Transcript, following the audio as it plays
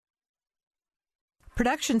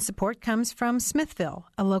Production support comes from Smithville,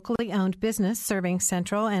 a locally owned business serving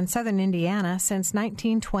central and southern Indiana since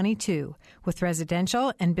 1922, with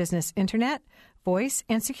residential and business internet, voice,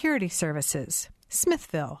 and security services.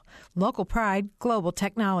 Smithville, local pride, global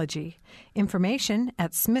technology. Information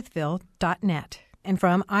at smithville.net. And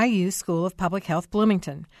from IU School of Public Health,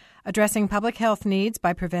 Bloomington, addressing public health needs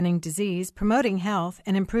by preventing disease, promoting health,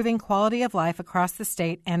 and improving quality of life across the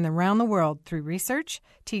state and around the world through research,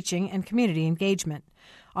 teaching, and community engagement.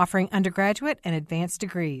 Offering undergraduate and advanced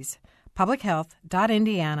degrees.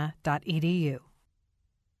 publichealth.indiana.edu.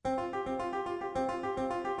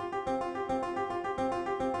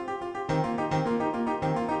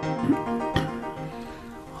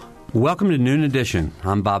 Welcome to Noon Edition.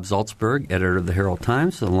 I'm Bob Zaltsberg, editor of the Herald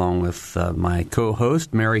Times, along with my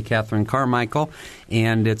co-host, Mary Catherine Carmichael,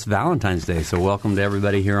 and it's Valentine's Day, so welcome to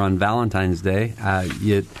everybody here on Valentine's Day.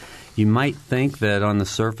 You might think that on the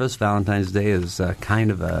surface, Valentine's Day is kind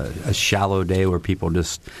of a shallow day where people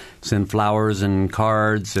just send flowers and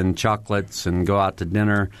cards and chocolates and go out to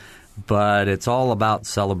dinner, but it's all about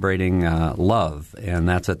celebrating love, and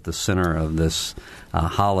that's at the center of this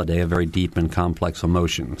holiday, a very deep and complex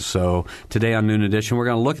emotion. So today on Noon Edition, we're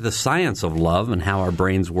going to look at the science of love and how our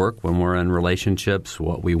brains work when we're in relationships,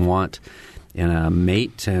 what we want in a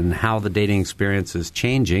mate, and how the dating experience is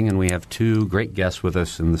changing. And we have two great guests with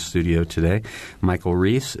us in the studio today. Michael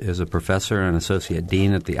Reese is a professor and associate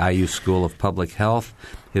dean at the IU School of Public Health.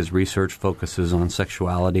 His research focuses on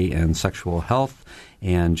sexuality and sexual health.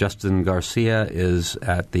 And Justin Garcia is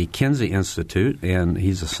at the Kinsey Institute, and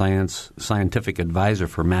he's a scientific advisor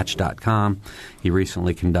for Match.com. He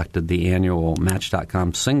recently conducted the annual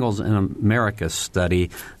Match.com Singles in America study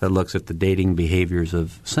that looks at the dating behaviors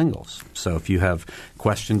of singles. So if you have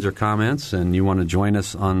questions or comments and you want to join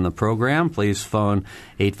us on the program, please phone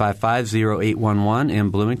 855-0811 in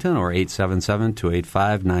Bloomington or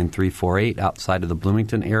 877-285-9348 outside of the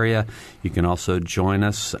Bloomington area. You can also join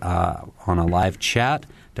us on a live chat,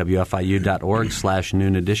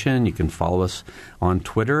 WFIU.org/Noon Edition. You can follow us on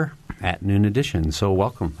Twitter at Noon Edition. So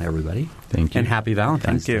welcome, everybody. Thank you. And happy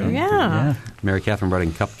Valentine's Day. Thank you. Yeah. Mary Catherine brought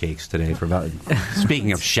in cupcakes today.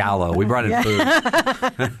 Speaking of shallow, we brought in food.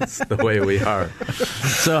 That's the way we are.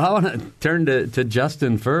 So I want to turn to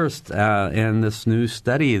Justin first and this new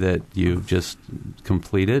study that you've just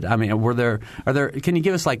completed. I mean, can you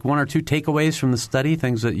give us like one or two takeaways from the study,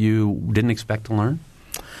 things that you didn't expect to learn?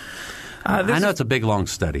 I know it's a big, long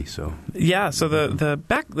study. So yeah. So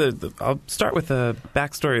I'll start with the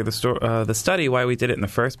backstory of the study, why we did it in the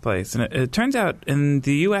first place. And it turns out in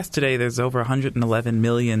the U.S. today, there's over 111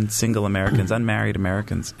 million single Americans, unmarried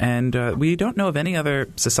Americans, and we don't know of any other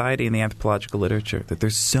society in the anthropological literature that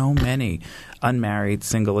there's so many unmarried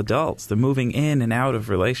single adults. They're moving in and out of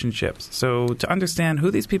relationships. So to understand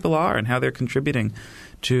who these people are and how they're contributing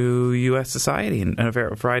to U.S. society in a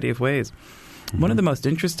variety of ways. One of the most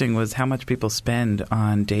interesting was how much people spend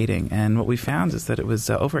on dating. And what we found is that it was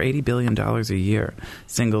over $80 billion a year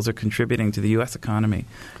singles are contributing to the U.S. economy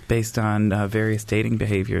based on various dating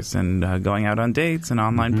behaviors and going out on dates and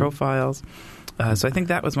online profiles. So I think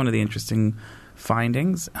that was one of the interesting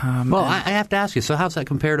findings. I have to ask you, so how's that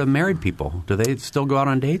compare to married people? Do they still go out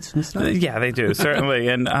on dates and stuff? Yeah, they do, certainly.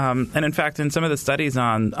 And in fact, in some of the studies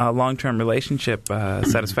on long-term relationship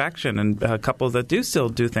satisfaction and couples that do still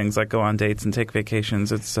do things like go on dates and take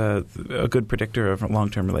vacations, it's a good predictor of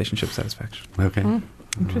long-term relationship satisfaction. Okay.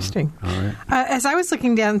 Interesting. All right. As I was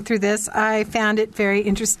looking down through this, I found it very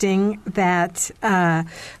interesting that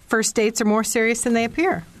first dates are more serious than they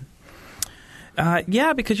appear.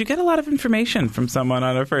 Yeah, because you get a lot of information from someone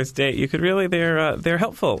on a first date. You could really they're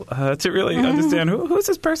helpful to really understand who's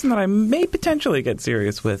this person that I may potentially get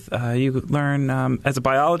serious with. You learn as a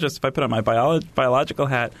biologist. If I put on my biological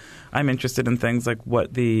hat, I'm interested in things like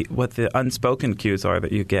what the unspoken cues are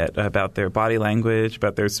that you get about their body language,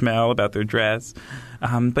 about their smell, about their dress.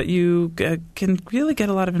 But you can really get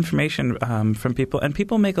a lot of information from people, and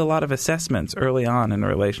people make a lot of assessments early on in a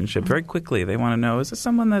relationship. Very quickly, they want to know, is this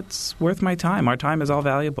someone that's worth my time? Our time is all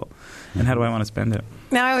valuable, and how do I want to spend it?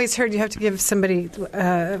 Now, I always heard you have to give somebody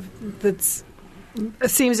that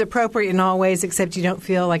seems appropriate in all ways, except you don't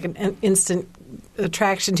feel like an instant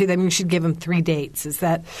attraction to them. You should give them 3 dates. Is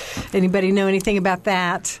that anybody know anything about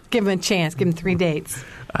that? Give them a chance. Give them 3 dates.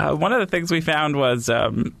 One of the things we found was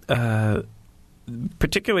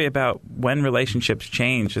particularly about when relationships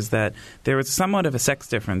change is that there was somewhat of a sex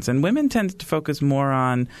difference. And women tend to focus more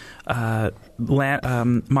on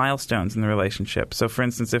milestones in the relationship. So, for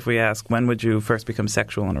instance, if we ask, when would you first become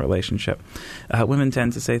sexual in a relationship? Women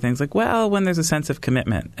tend to say things like, well, when there's a sense of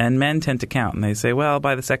commitment. And men tend to count. And they say, well,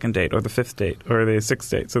 by the 2nd date or the 5th date or the 6th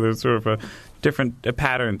date. So there's sort of a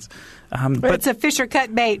patterns. But it's a Fisher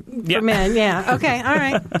cut bait for men. Yeah. Okay. All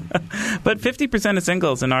right. But 50% of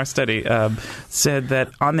singles in our study said that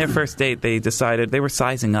on their first date they decided they were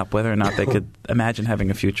sizing up whether or not they could imagine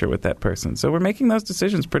having a future with that person. So we're making those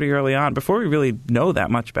decisions pretty early on before we really know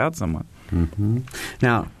that much about someone. Mm-hmm.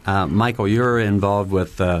 Now, Michael, you're involved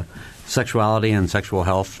with sexuality and sexual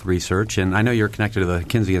health research, and I know you're connected to the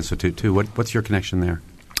Kinsey Institute too. What's your connection there?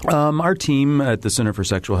 Our team at the Center for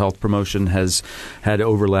Sexual Health Promotion has had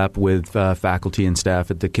overlap with faculty and staff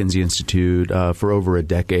at the Kinsey Institute for over a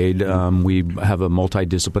decade. We have a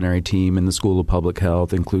multidisciplinary team in the School of Public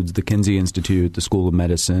Health, includes the Kinsey Institute, the School of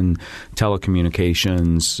Medicine,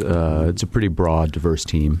 telecommunications. It's a pretty broad, diverse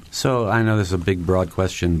team. So I know this is a big, broad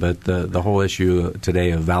question, but the whole issue today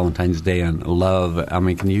of Valentine's Day and love, I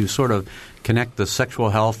mean, can you sort of connect the sexual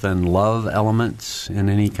health and love elements in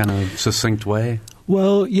any kind of succinct way?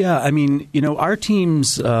 Well, yeah. I mean, our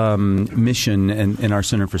team's mission in our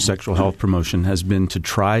Center for Sexual Health Promotion has been to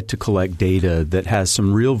try to collect data that has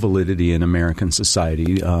some real validity in American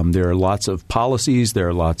society. There are lots of policies. There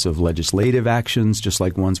are lots of legislative actions, just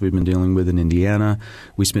like ones we've been dealing with in Indiana.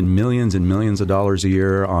 We spend millions and millions of dollars a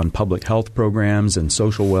year on public health programs and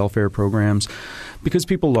social welfare programs, because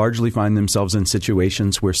people largely find themselves in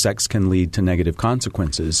situations where sex can lead to negative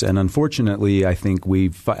consequences. And unfortunately, I think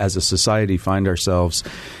we, as a society, find ourselves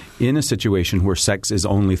in a situation where sex is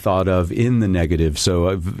only thought of in the negative.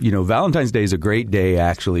 So, Valentine's Day is a great day,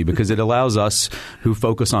 actually, because it allows us who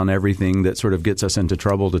focus on everything that sort of gets us into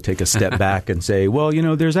trouble to take a step back and say, well,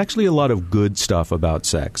 there's actually a lot of good stuff about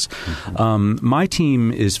sex. Mm-hmm. My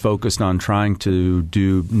team is focused on trying to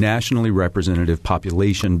do nationally representative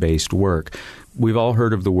population-based work. We've all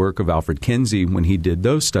heard of the work of Alfred Kinsey when he did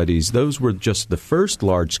those studies. Those were just the first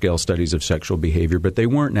large-scale studies of sexual behavior, but they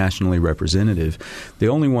weren't nationally representative.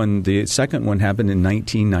 The second one happened in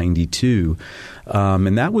 1992,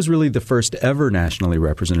 and that was really the first ever nationally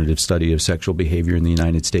representative study of sexual behavior in the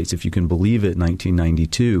United States, if you can believe it,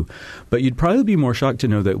 1992. But you'd probably be more shocked to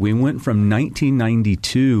know that we went from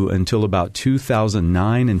 1992 until about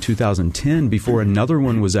 2009 and 2010 before another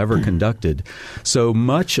one was ever conducted. So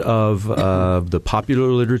much of the popular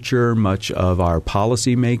literature, much of our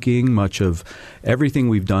policy making, much of everything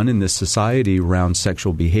we've done in this society around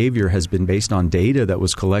sexual behavior has been based on data that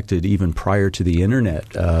was collected even prior to the Internet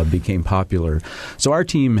became popular. So our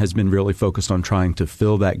team has been really focused on trying to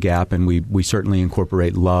fill that gap, and we certainly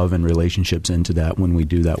incorporate love and relationships into that when we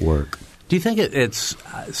do that work. Do you think it's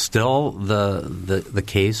still the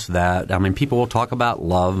case that, I mean, people will talk about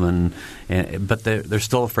love, but they're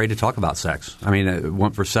still afraid to talk about sex? I mean, it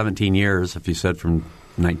went for 17 years, if you said from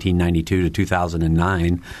 1992 to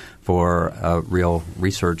 2009 for real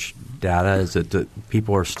research data. Is it that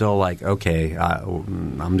people are still like, okay,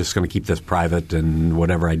 I'm just going to keep this private and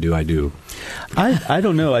whatever I do, I do? I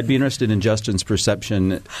don't know. I'd be interested in Justin's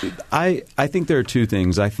perception. I think there are two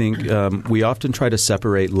things. I think we often try to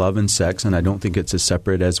separate love and sex, and I don't think it's as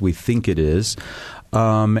separate as we think it is.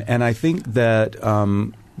 And I think that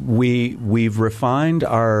we've refined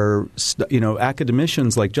our,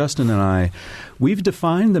 academicians like Justin and I, we've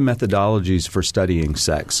defined the methodologies for studying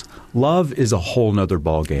sex. Love is a whole nother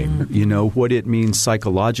ballgame. Mm-hmm. What it means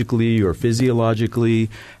psychologically or physiologically,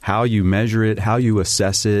 how you measure it, how you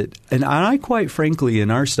assess it. And I quite frankly, in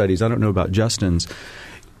our studies, I don't know about Justin's,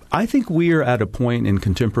 I think we are at a point in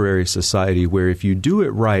contemporary society where if you do it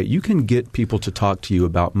right, you can get people to talk to you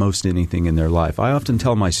about most anything in their life. I often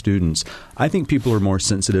tell my students, I think people are more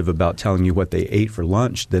sensitive about telling you what they ate for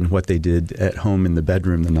lunch than what they did at home in the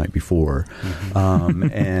bedroom the night before.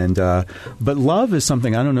 Mm-hmm. But love is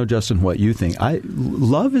something, I don't know, Justin, what you think.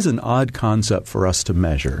 Love is an odd concept for us to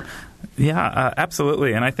measure. Yeah,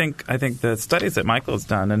 absolutely. And I think the studies that Michael has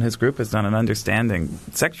done and his group has done in understanding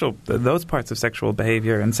those parts of sexual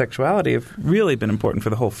behavior and sexuality have really been important for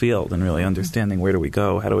the whole field and really understanding where do we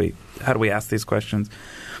go, how do we ask these questions.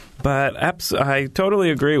 But I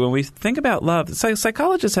totally agree. When we think about love,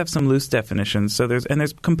 psychologists have some loose definitions. So there's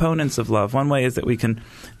components of love. One way is that we can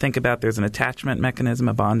think about there's an attachment mechanism,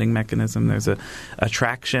 a bonding mechanism. There's a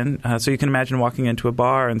attraction. So you can imagine walking into a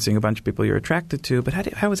bar and seeing a bunch of people you're attracted to. But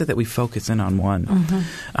how is it that we focus in on one?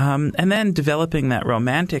 Mm-hmm. And then developing that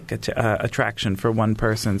romantic attraction for one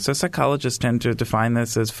person. So psychologists tend to define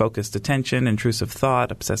this as focused attention, intrusive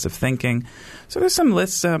thought, obsessive thinking. So there's some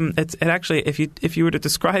lists. It actually, if you were to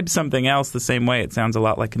describe something else the same way, it sounds a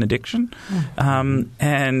lot like an addiction. And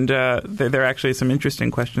there are actually some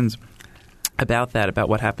interesting questions about that, about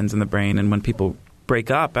what happens in the brain. And when people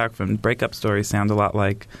break up, often breakup stories sound a lot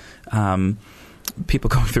like people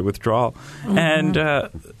going through withdrawal. Mm-hmm.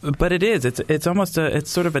 And but it's almost it's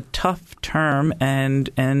sort of a tough term, and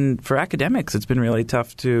for academics it's been really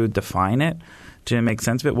tough to define it, to make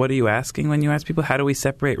sense of it. What are you asking when you ask people? How do we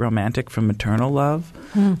separate romantic from maternal love?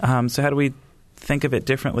 So how do we think of it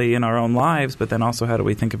differently in our own lives, but then also how do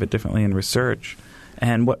we think of it differently in research?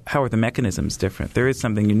 And how are the mechanisms different? There is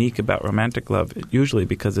something unique about romantic love, usually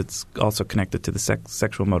because it's also connected to the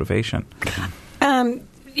sexual motivation. And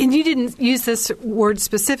you didn't use this word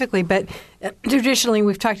specifically, but traditionally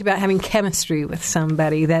we've talked about having chemistry with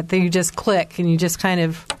somebody, that you just click and you just kind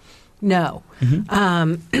of know.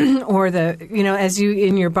 Or as you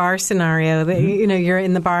in your bar scenario, you're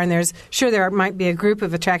in the bar and there might be a group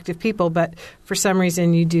of attractive people, but for some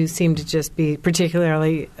reason you do seem to just be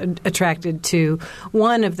particularly attracted to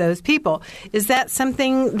one of those people. Is that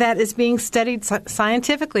something that is being studied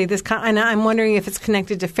scientifically? And I'm wondering if it's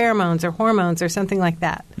connected to pheromones or hormones or something like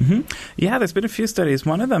that. Yeah, there's been a few studies.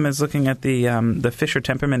 One of them is looking at the Fisher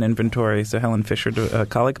Temperament Inventory. So Helen Fisher, a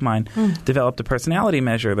colleague of mine, developed a personality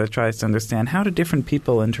measure that tries to understand how do different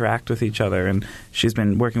people interact with each other. And she's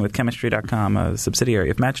been working with Chemistry.com, a subsidiary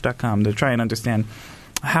of Match.com, to try and understand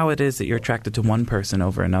how it is that you're attracted to one person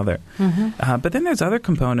over another. But then there's other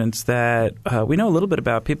components that we know a little bit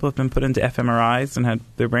about. People have been put into fMRIs and had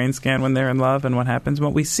their brain scanned when they're in love, and what happens. And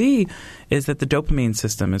what we see is that the dopamine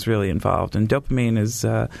system is really involved, and dopamine is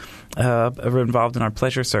involved in our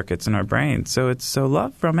pleasure circuits in our brain. So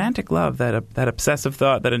romantic love, that obsessive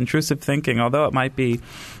thought, that intrusive thinking, although it might be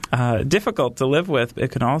difficult to live with,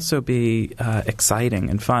 it can also be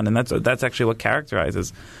exciting and fun, and that's actually what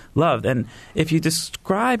characterizes love. And if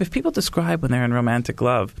people describe when they're in romantic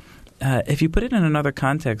love, if you put it in another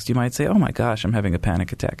context, you might say, "Oh my gosh, I'm having a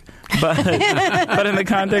panic attack." But in the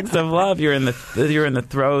context of love, you're in the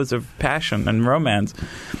throes of passion and romance.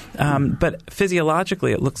 But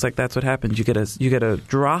physiologically, it looks like that's what happens. You get a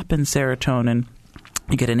drop in serotonin.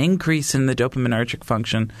 You get an increase in the dopaminergic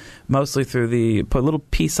function, mostly through the little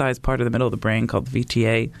pea-sized part of the middle of the brain called the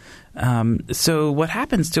VTA. So what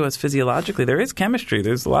happens to us physiologically, there is chemistry.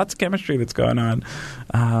 There's lots of chemistry that's going on.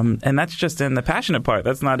 And that's just in the passionate part.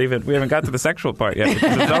 That's not even – we haven't got to the sexual part yet. It's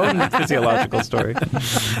its own physiological story.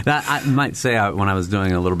 Now, I might say when I was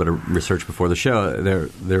doing a little bit of research before the show,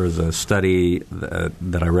 there was a study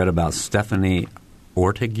that I read about Stephanie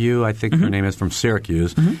Ortigue, I think her name is, from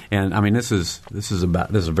Syracuse, and I mean this is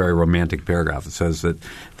a very romantic paragraph. It says that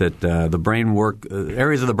the brain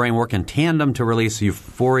areas of the brain work in tandem to release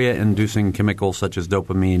euphoria-inducing chemicals such as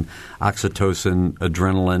dopamine, oxytocin,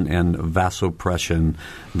 adrenaline, and vasopressin.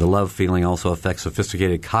 The love feeling also affects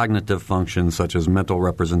sophisticated cognitive functions such as mental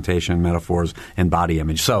representation, metaphors, and body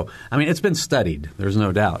image. So I mean it's been studied. There's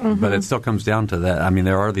no doubt, but it still comes down to that. I mean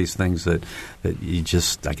there are these things that you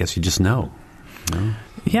just know.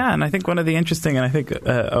 Yeah, and I think one of the interesting, and I think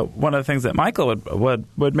one of the things that Michael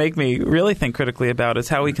would make me really think critically about is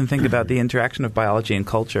how we can think about the interaction of biology and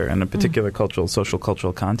culture in a particular social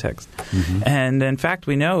cultural context. And in fact,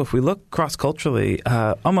 we know if we look cross-culturally,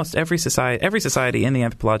 almost every society in the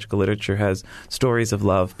anthropological literature has stories of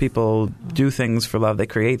love. People do things for love. They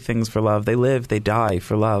create things for love. They live, they die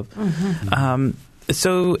for love.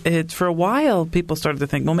 So for a while, people started to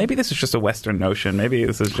think, well, maybe this is just a Western notion. Maybe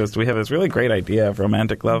this is just we have this really great idea of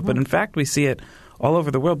romantic love. But in fact, we see it all over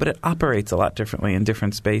the world, but it operates a lot differently in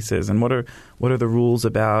different spaces. And what are the rules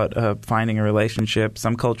about finding a relationship?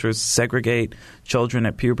 Some cultures segregate children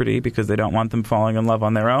at puberty because they don't want them falling in love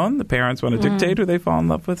on their own. The parents want to dictate who they fall in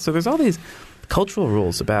love with. So there's all these cultural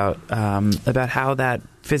rules about how that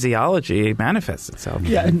physiology manifests itself.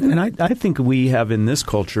 Yeah, and I think we have in this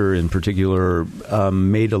culture in particular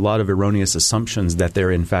made a lot of erroneous assumptions that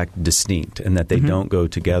they're in fact distinct and that they don't go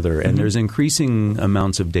together. And there's increasing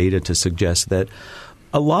amounts of data to suggest that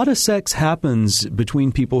a lot of sex happens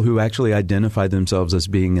between people who actually identify themselves as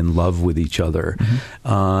being in love with each other.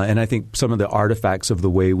 And I think some of the artifacts of the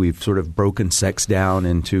way we've sort of broken sex down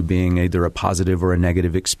into being either a positive or a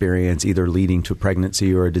negative experience, either leading to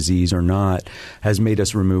pregnancy or a disease or not, has made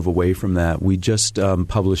us remove away from that. We just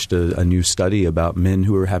published a new study about men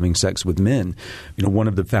who are having sex with men. You know, one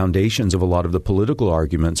of the foundations of a lot of the political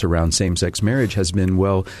arguments around same-sex marriage has been,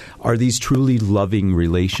 well, are these truly loving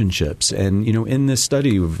relationships? And, you know, in this study,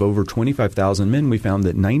 study of over 25,000 men, we found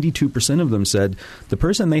that 92% of them said the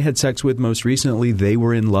person they had sex with most recently, they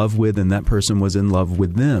were in love with, and that person was in love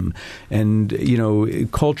with them. And,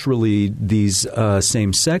 culturally, these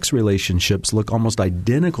same-sex relationships look almost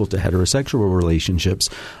identical to heterosexual relationships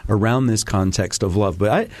around this context of love.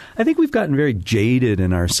 But I think we've gotten very jaded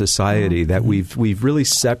in our society that we've really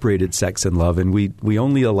separated sex and love, and we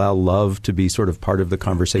only allow love to be sort of part of the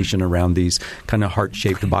conversation around these kind of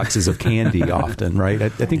heart-shaped boxes of candy often, right? I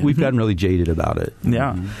think we've gotten really jaded about it.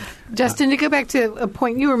 Yeah. Justin, to go back to a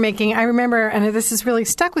point you were making, I remember, and this has really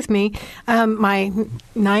stuck with me, my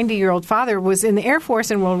 90-year-old father was in the Air Force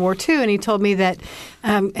in World War II, and he told me that,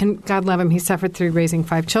 and God love him, he suffered through raising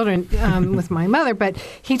 5 children with my mother, but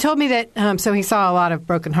he told me that, so he saw a lot of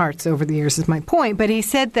broken hearts over the years is my point, but he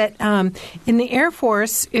said that in the Air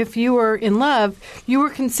Force, if you were in love, you were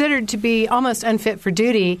considered to be almost unfit for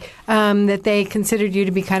duty, that they considered you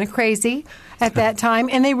to be kind of crazy at that time.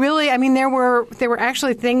 And they really, there were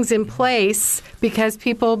actually things in place because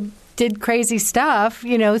people did crazy stuff,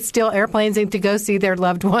 steal airplanes to go see their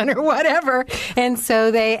loved one or whatever. And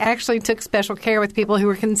so they actually took special care with people who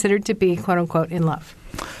were considered to be, quote unquote, in love.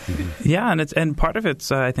 Yeah, and part of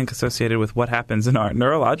it's I think associated with what happens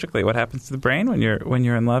neurologically, what happens to the brain when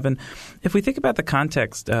you're in love. And if we think about the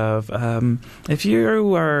context of if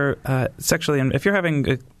you are if you're having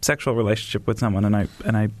a sexual relationship with someone, and I'm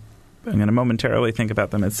going to momentarily think about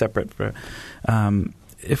them as separate.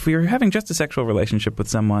 If we are having just a sexual relationship with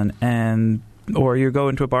someone, or you go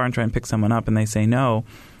into a bar and try and pick someone up, and they say no,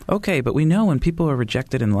 okay, but we know when people are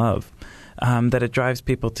rejected in love, that it drives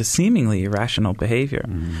people to seemingly irrational behavior.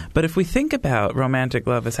 But if we think about romantic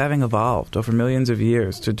love as having evolved over millions of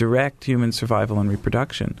years to direct human survival and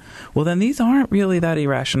reproduction, well, then these aren't really that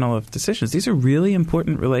irrational of decisions. These are really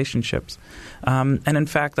important relationships. And in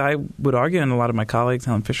fact, I would argue, and a lot of my colleagues,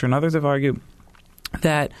 Helen Fisher and others have argued,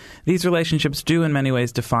 that these relationships do in many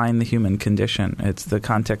ways define the human condition. It's the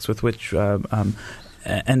context with which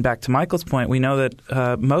and back to Michael's point, we know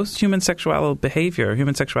that most human sexual behavior,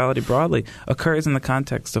 human sexuality broadly, occurs in the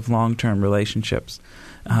context of long-term relationships.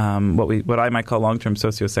 What I might call long-term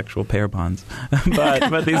sociosexual pair bonds.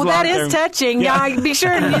 but these well, that is touching. Yeah, be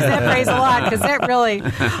sure to use that phrase a lot because that really, I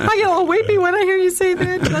get a little weepy when I hear you say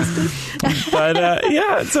that, Justin. But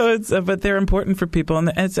but they're important for people, and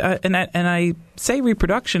I say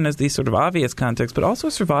reproduction as the sort of obvious context, but also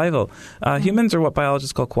survival. Humans are what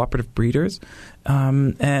biologists call cooperative breeders.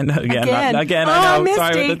 And again, I know. Misty,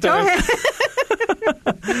 sorry with the term. go ahead.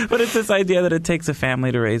 But it's this idea that it takes a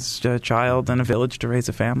family to raise a child and a village to raise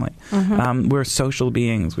a family. We're social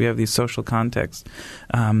beings. We have these social contexts.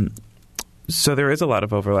 So there is a lot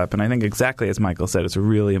of overlap, and I think exactly as Michael said, it's a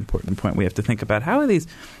really important point. We have to think about how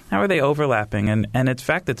are they overlapping, and in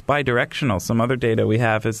fact, it's bidirectional. Some other data we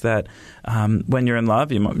have is that when you're in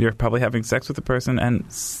love, you're probably having sex with a person, and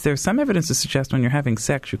there's some evidence to suggest when you're having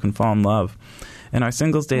sex, you can fall in love. In our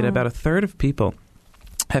singles data, about a third of people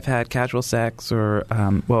have had casual sex or,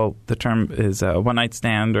 the term is a one-night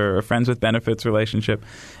stand or a friends with benefits relationship,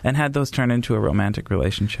 and had those turn into a romantic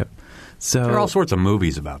relationship. So there are all sorts of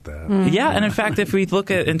movies about that. Yeah, and in fact, if we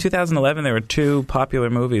look at in 2011, there were 2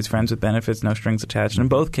 popular movies, Friends with Benefits, No Strings Attached. In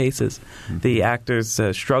both cases, the actors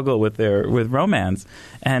struggle with romance,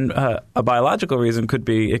 and a biological reason could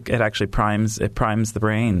be it actually primes the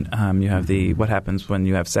brain. You have what happens when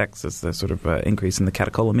you have sex is the sort of increase in the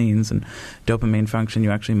catecholamines and dopamine function.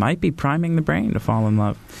 You actually might be priming the brain to fall in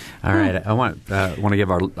love. All right, I want to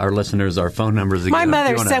give our listeners our phone numbers again. My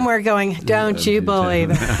mother's somewhere going, don't you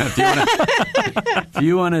believe it. If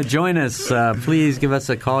you want to join us, please give us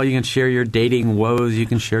a call. You can share your dating woes. You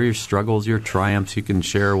can share your struggles, your triumphs. You can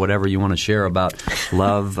share whatever you want to share about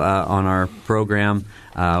love on our program.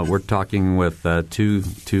 We're talking with two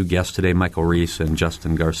guests today, Michael Reese and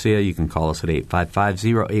Justin Garcia. You can call us at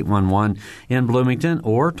 855-0811 in Bloomington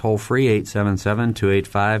or toll-free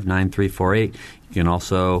 877-285-9348. You can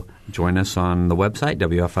also join us on the website,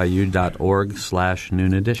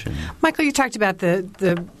 wfiu.org/Noon Edition. Michael, you talked about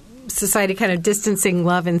the society kind of distancing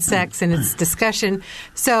love and sex in its discussion.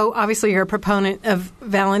 So obviously you're a proponent of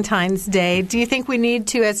Valentine's Day. Do you think we need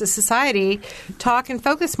to, as a society, talk and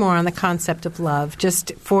focus more on the concept of love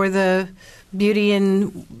just for the beauty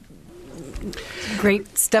and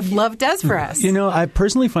great stuff love does for us? You know, I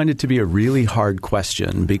personally find it to be a really hard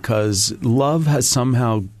question because love has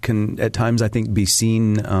somehow can at times, I think, be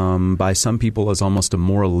seen by some people as almost a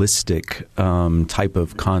moralistic type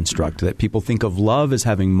of construct, that people think of love as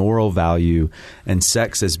having moral value and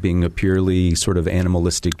sex as being a purely sort of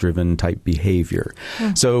animalistic driven type behavior.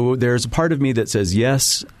 So there's a part of me that says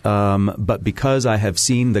yes, but because I have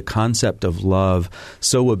seen the concept of love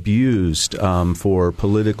so abused for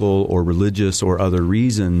political or religious or other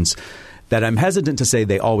reasons, that I'm hesitant to say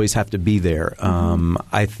they always have to be there.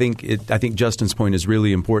 I think Justin's point is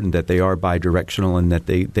really important, that they are bidirectional and that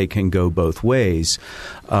they can go both ways.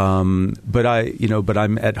 But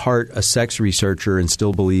I'm at heart a sex researcher and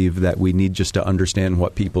still believe that we need just to understand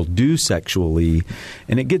what people do sexually.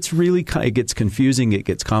 And it gets confusing. It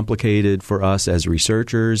gets complicated for us as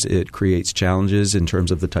researchers. It creates challenges in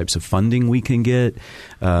terms of the types of funding we can get.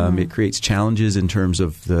 It creates challenges in terms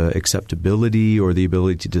of the acceptability or the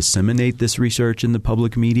ability to disseminate this research in the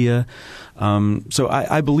public media. So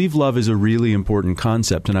I believe love is a really important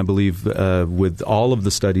concept, and I believe with all of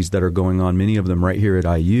the studies that are going on, many of them right here at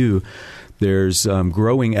IU, there's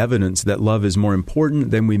growing evidence that love is more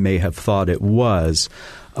important than we may have thought it was.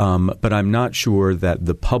 But I'm not sure that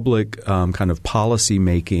the public kind of policy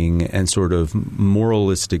making and sort of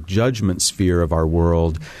moralistic judgment sphere of our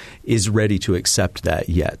world is ready to accept that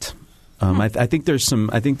yet. I think there's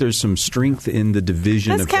some strength in the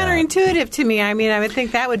division. That's counterintuitive to me. I mean, I would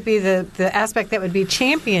think that would be the aspect that would be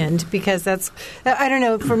championed, because that's, I don't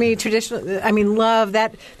know, for me, traditional. I mean, love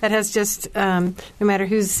that has just no matter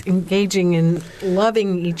who's engaging in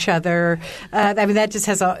loving each other. I mean, that just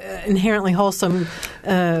has a inherently wholesome.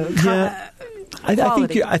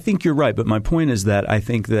 I think you're right, but my point is that I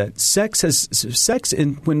think that sex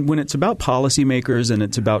when it's about policymakers and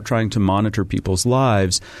it's about trying to monitor people's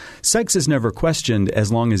lives, sex is never questioned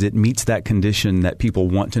as long as it meets that condition that people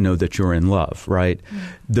want to know that you're in love, right?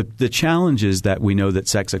 The challenge is that we know that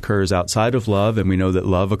sex occurs outside of love, and we know that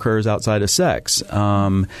love occurs outside of sex,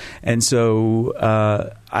 and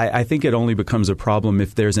so. I think it only becomes a problem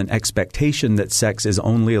if there's an expectation that sex is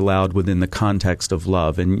only allowed within the context of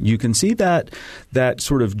love. And you can see that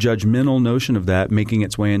sort of judgmental notion of that making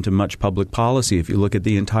its way into much public policy. If you look at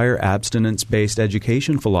the entire abstinence-based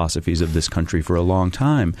education philosophies of this country for a long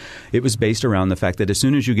time, it was based around the fact that as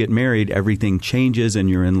soon as you get married, everything changes and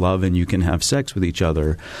you're in love and you can have sex with each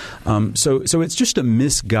other. So it's just a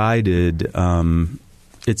misguided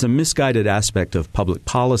It's a misguided aspect of public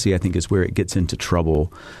policy, I think, is where it gets into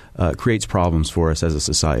trouble, creates problems for us as a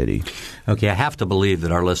society. Okay, I have to believe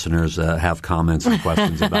that our listeners have comments and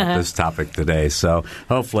questions about this topic today. So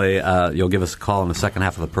hopefully you'll give us a call in the second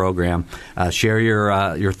half of the program. Share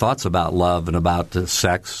your thoughts about love and about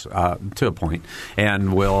sex to a point.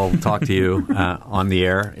 And we'll talk to you on the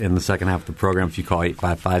air in the second half of the program if you call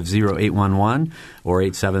 855-0811 or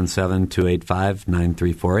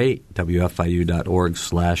 877-285-9348.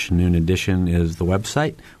 WFIU.org/Noon Edition is the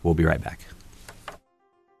website. We'll be right back.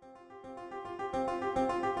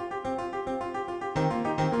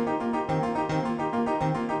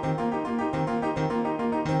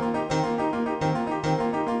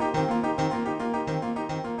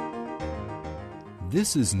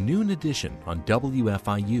 This is Noon Edition on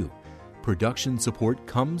WFIU. Production support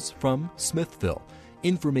comes from Smithville.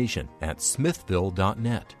 Information at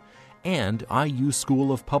smithville.net. And IU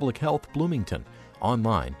School of Public Health Bloomington,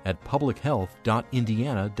 online at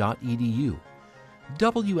publichealth.indiana.edu.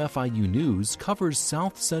 WFIU News covers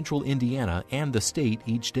South Central Indiana and the state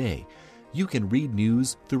each day. You can read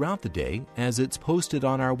news throughout the day as it's posted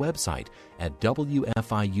on our website at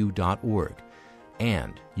wfiu.org.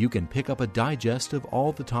 And you can pick up a digest of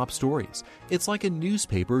all the top stories. It's like a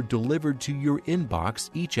newspaper delivered to your inbox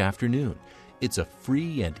each afternoon. It's a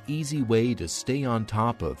free and easy way to stay on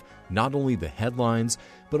top of not only the headlines,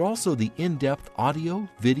 but also the in-depth audio,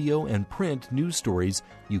 video, and print news stories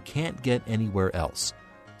you can't get anywhere else.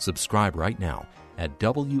 Subscribe right now at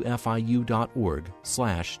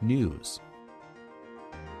wfiu.org/news.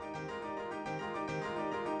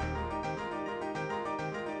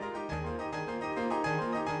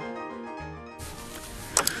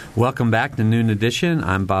 Welcome back to Noon Edition.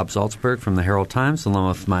 I'm Bob Zaltsberg from the Herald Times, along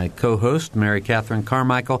with my co-host, Mary Catherine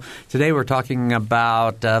Carmichael. Today we're talking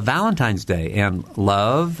about Valentine's Day and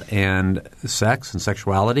love and sex and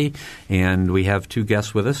sexuality. And we have two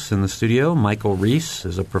guests with us in the studio. Michael Reese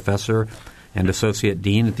is a professor and Associate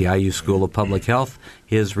Dean at the IU School of Public Health.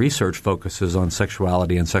 His research focuses on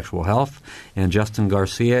sexuality and sexual health. And Justin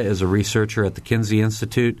Garcia is a researcher at the Kinsey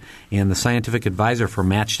Institute and the scientific advisor for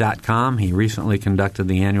Match.com. He recently conducted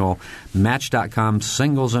the annual Match.com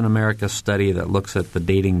Singles in America study that looks at the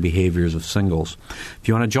dating behaviors of singles. If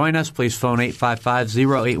you want to join us, please phone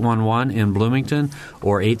 855-0811 in Bloomington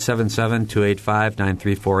or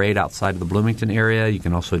 877-285-9348 outside of the Bloomington area. You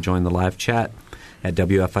can also join the live chat at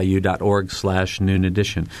wfiu.org/Noon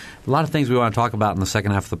Edition. A lot of things we want to talk about in the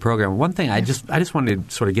second half of the program. One thing I just wanted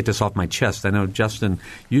to sort of get this off my chest. I know Justin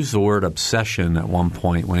used the word obsession at one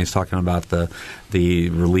point when he's talking about the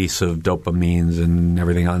release of dopamines and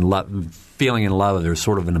everything on feeling in love. There's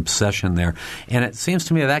sort of an obsession there. And it seems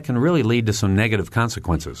to me that can really lead to some negative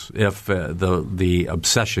consequences if the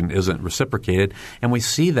obsession isn't reciprocated. And we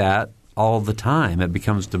see that all the time. It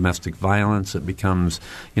becomes domestic violence. It becomes,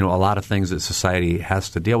 a lot of things that society has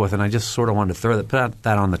to deal with. And I just sort of wanted to put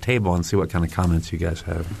that on the table and see what kind of comments you guys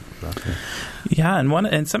have about that. Yeah,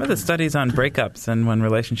 and some of the studies on breakups and when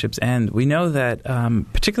relationships end, we know that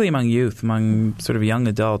particularly among youth, among sort of young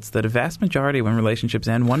adults, that a vast majority when relationships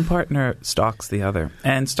end, one partner stalks the other.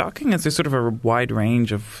 And stalking is sort of a wide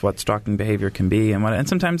range of what stalking behavior can be. And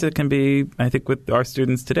sometimes it can be, I think with our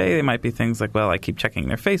students today, they might be things like, well, I keep checking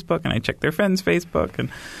their Facebook and I check their friend's Facebook. And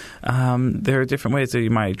there are different ways that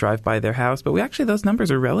you might drive by their house. But those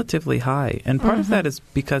numbers are relatively high. And part of that is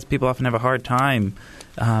because people often have a hard time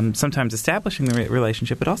sometimes establishing the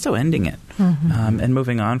relationship, but also ending it and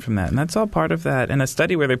moving on from that. And that's all part of that. In a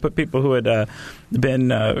study where they put people who had been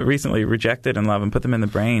recently rejected in love and put them in the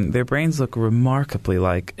brain, their brains look remarkably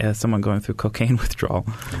like someone going through cocaine withdrawal.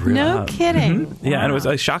 Really? No kidding. Wow. Yeah, and it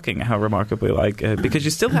was shocking how remarkably like, because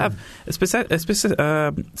you still have,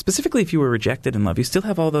 specifically if you were rejected in love, you still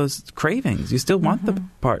have all those cravings. You still want the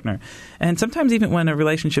partner. And sometimes even when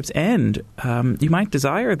relationships end, you might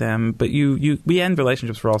desire them, but we end relationships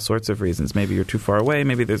for all sorts of reasons. Maybe you're too far away,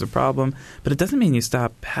 maybe there's a problem, but it doesn't mean you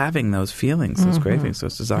stop having those feelings, those cravings,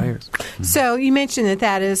 those desires. So you mentioned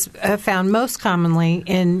that is found most commonly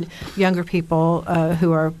in younger people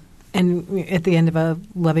who are at the end of a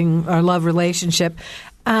love relationship.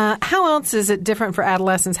 How else is it different for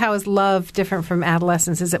adolescents? How is love different from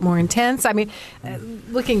adolescence? Is it more intense? I mean,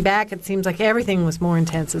 looking back, it seems like everything was more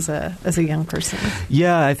intense as a young person.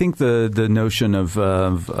 Yeah, I think the notion of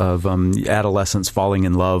adolescents falling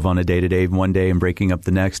in love on a day-to-day one day and breaking up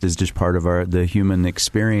the next is just part of the human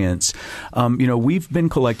experience. We've been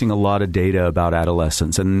collecting a lot of data about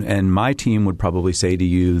adolescents, and my team would probably say to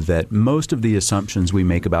you that most of the assumptions we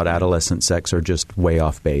make about adolescent sex are just way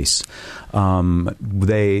off base.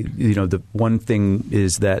 The one thing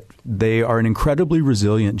is that they are an incredibly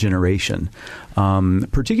resilient generation.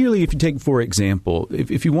 Particularly if you take, for example,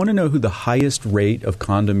 if you want to know who the highest rate of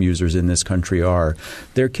condom users in this country are,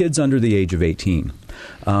 they're kids under the age of 18.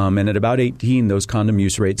 And at about 18, those condom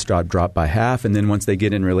use rates drop by half. And then once they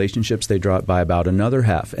get in relationships, they drop by about another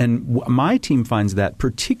half. And my team finds that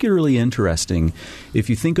particularly interesting if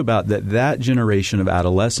you think about that generation of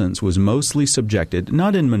adolescents was mostly subjected,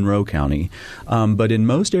 not in Monroe County, but in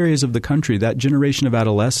most areas of the country, that generation of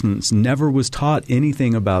adolescents never was taught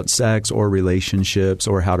anything about sex or relationships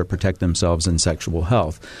or how to protect themselves in sexual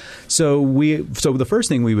health. So the first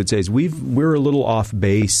thing we would say is we're a little off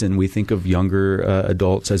base, and we think of younger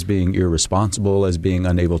adults as being irresponsible, as being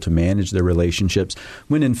unable to manage their relationships,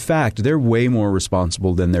 when in fact they're way more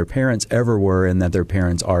responsible than their parents ever were and that their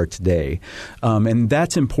parents are today. And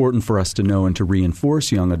that's important for us to know and to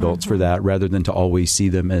reinforce young adults for that, rather than to always see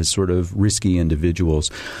them as sort of risky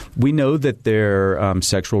individuals. We know that their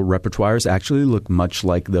sexual repertoires actually look much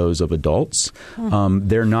like those of adults.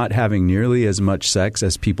 They're not having nearly as much sex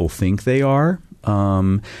as people think they are.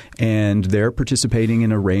 And they're participating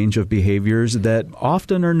in a range of behaviors that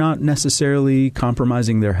often are not necessarily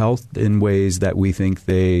compromising their health in ways that we think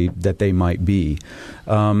that they might be.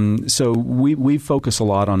 So we focus a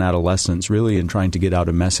lot on adolescents, really, in trying to get out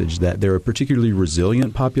a message that they're a particularly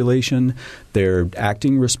resilient population. They're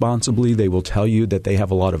acting responsibly. They will tell you that they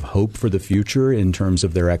have a lot of hope for the future in terms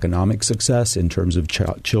of their economic success, in terms of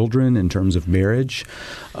children, in terms of marriage.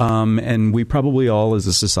 And we probably all as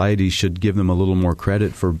a society should give them a little more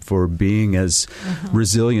credit for being as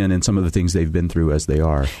resilient in some of the things they've been through as they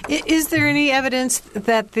are. Is there any evidence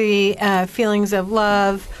that the feelings of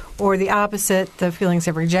love or the opposite, the feelings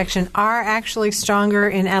of rejection, are actually stronger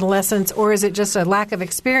in adolescence, or is it just a lack of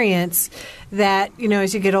experience that,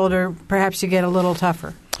 as you get older, perhaps you get a little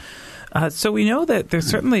tougher? So we know that there's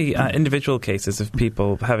certainly individual cases of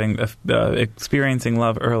people having experiencing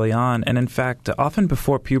love early on, and in fact, often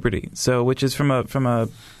before puberty. So, which is from a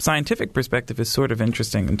scientific perspective, is sort of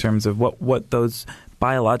interesting in terms of what those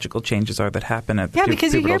biological changes are that happen at the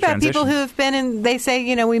because you hear about people who have been in. They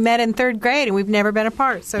say, we met in third grade and we've never been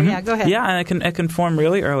apart. So go ahead. Yeah, and it can form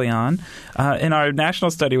really early on. In our national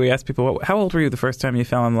study, we asked people, how old were you the first time you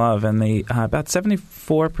fell in love? And about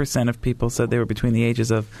 74% of people said they were between the ages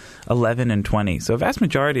of 11 and 20. So a vast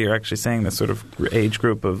majority are actually saying this sort of age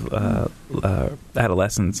group of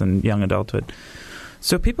adolescence and young adulthood.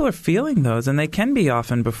 So people are feeling those, and they can be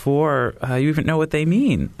often before you even know what they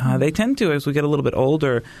mean. They tend to, as we get a little bit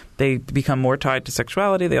older, they become more tied to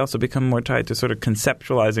sexuality. They also become more tied to sort of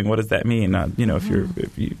conceptualizing what does that mean. Do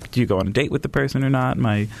you go on a date with the person or not?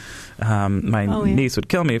 My niece would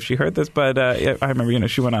kill me if she heard this, but I remember,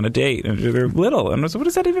 she went on a date and they were little, and I was like, what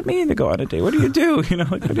does that even mean to go on a date? What do you do? You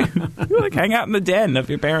hang out in the den of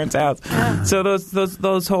your parents' house. Yeah. So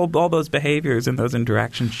all those behaviors and those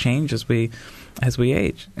interactions change as we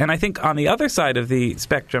age. And I think on the other side of the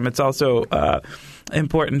spectrum, it's also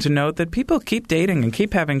important to note that people keep dating and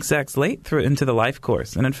keep having sex late through into the life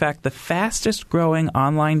course. And in fact, the fastest growing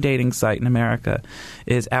online dating site in America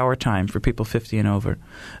is Our Time for people 50 and over.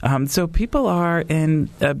 So people are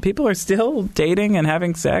still dating and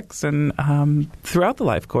having sex and throughout the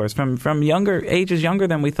life course, from younger ages younger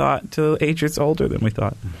than we thought to ages older than we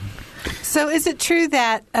thought. So is it true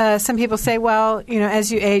that some people say, well, as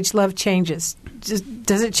you age, love changes?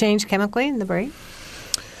 Does it change chemically in the brain?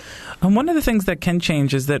 One of the things that can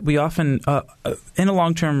change is that we often, in a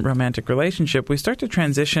long-term romantic relationship, we start to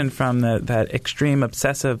transition from that extreme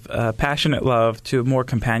obsessive, passionate love to a more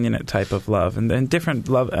companionate type of love. And different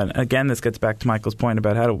love, and again, this gets back to Michael's point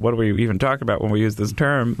about what do we even talk about when we use this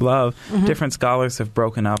term, love. Mm-hmm. Different scholars have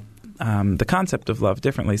broken up the concept of love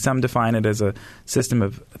differently. Some define it as a system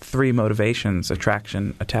of three motivations: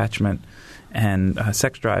 attraction, attachment, and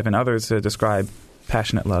sex drive. And others describe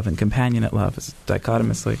passionate love and companionate love as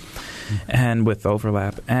dichotomously and with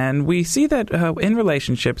overlap. And we see that in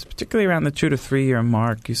relationships, particularly around the 2 to 3 year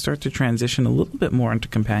mark, you start to transition a little bit more into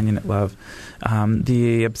companionate love.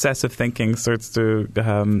 The obsessive thinking starts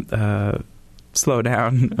to slow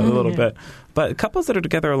down a little bit. But couples that are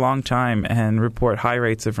together a long time and report high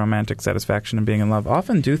rates of romantic satisfaction and being in love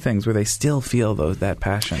often do things where they still feel that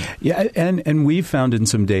passion. Yeah, and we've found in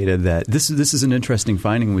some data that this is an interesting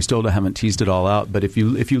finding. We still haven't teased it all out. But if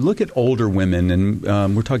you look at older women,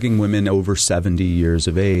 and we're talking women over 70 years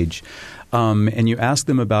of age, and you ask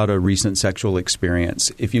them about a recent sexual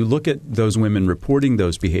experience, if you look at those women reporting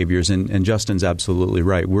those behaviors, and Justin's absolutely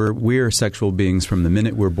right, we're sexual beings from the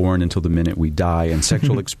minute we're born until the minute we die, and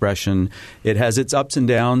sexual expression, it has its ups and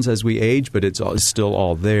downs as we age, but it's still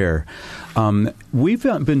all there. We've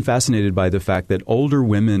been fascinated by the fact that older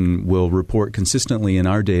women will report consistently in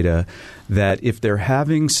our data that if they're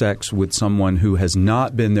having sex with someone who has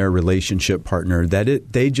not been their relationship partner,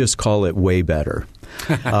 they just call it way better.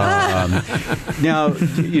 Now,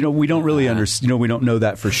 we don't really understand. We don't know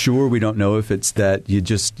that for sure. We don't know if it's that you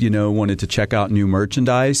just, wanted to check out new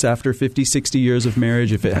merchandise after 50, 60 years of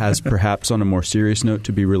marriage, if it has perhaps on a more serious note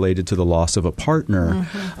to be related to the loss of a partner.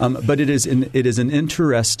 Mm-hmm. But it is an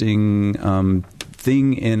interesting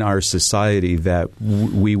thing in our society that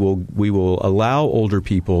we will allow older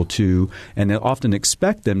people to, and often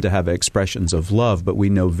expect them to have expressions of love, but we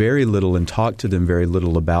know very little and talk to them very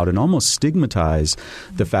little about, and almost stigmatize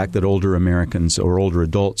the fact that older Americans or older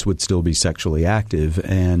adults would still be sexually active.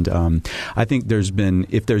 And I think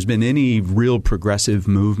if there's been any real progressive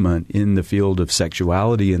movement in the field of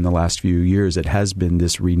sexuality in the last few years, it has been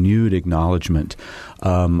this renewed acknowledgement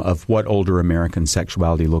of what older American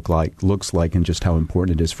sexuality looks like, and just how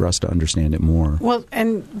important it is for us to understand it more. Well,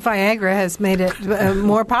 and Viagra has made it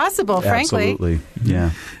more possible, frankly. Absolutely.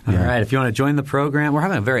 Yeah. All right. If you want to join the program, we're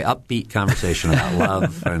having a very upbeat conversation about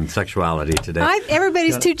love and sexuality today.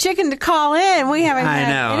 Everybody's too chicken to call in. We haven't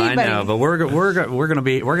had anybody. I know, but we're going to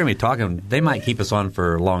be talking. They might keep us on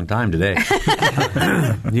for a long time today.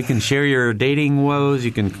 You can share your dating woes.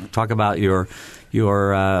 You can talk about the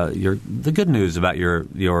good news about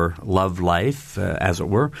your love life, as it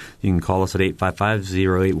were. You can call us at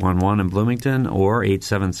 855-0811 in Bloomington or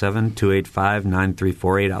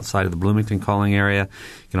 877-285-9348 outside of the Bloomington calling area.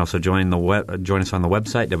 You can also join us on the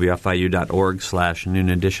website, wfiu.org/Noon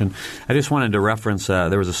Edition. I just wanted to reference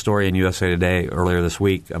there was a story in USA Today earlier this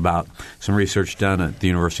week about some research done at the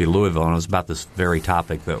University of Louisville, and it was about this very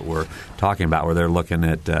topic that we're talking about, where they're looking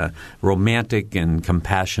at romantic and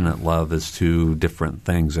compassionate love as two different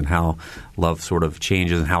things and how love sort of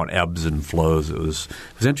changes and how it ebbs and flows. It was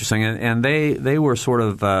interesting, and they were sort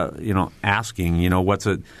of asking,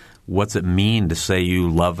 what's it mean to say you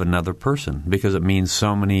love another person? Because it means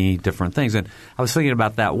so many different things. And I was thinking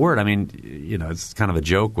about that word. I mean, it's kind of a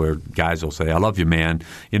joke where guys will say, "I love you, man,"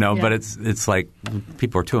 but it's like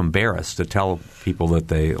people are too embarrassed to tell people that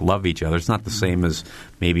they love each other. It's not the same as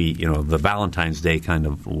maybe, the Valentine's Day kind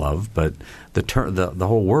of love, but the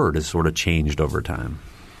whole word has sort of changed over time.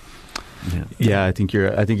 Yeah, I think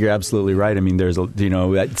you're absolutely right. I mean,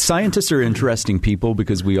 scientists are interesting people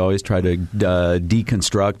because we always try to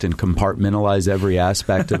deconstruct and compartmentalize every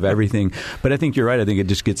aspect of everything. But I think you're right. I think it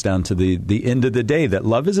just gets down to the end of the day that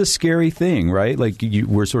love is a scary thing, right? Like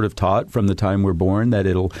we're sort of taught from the time we're born that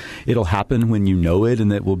it'll happen when you know it,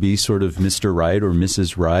 and that will be sort of Mr. Right or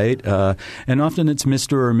Mrs. Right. And often it's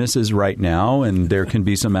Mr. or Mrs. Right now, and there can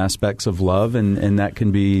be some aspects of love, and that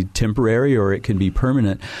can be temporary or it can be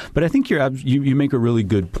permanent. But I think you make a really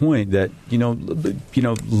good point that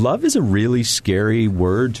love is a really scary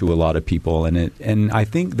word to a lot of people, and I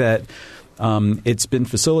think that it's been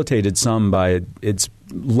facilitated some by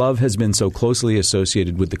love has been so closely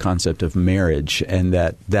associated with the concept of marriage, and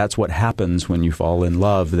that's what happens when you fall in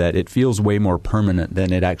love, that it feels way more permanent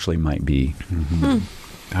than it actually might be.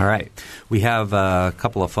 Mm-hmm. All right. We have a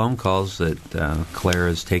couple of phone calls that Claire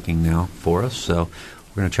is taking now for us, so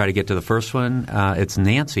we're going to try to get to the first one. It's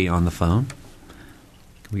Nancy on the phone.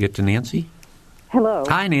 Can we get to Nancy? Hello.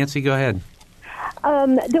 Hi, Nancy. Go ahead.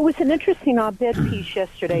 There was an interesting op-ed piece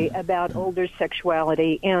yesterday about older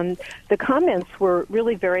sexuality, and the comments were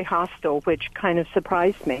really very hostile, which kind of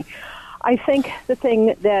surprised me. I think the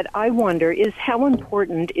thing that I wonder is how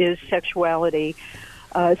important is sexuality,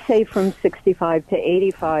 say from 65 to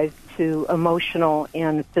 85, to emotional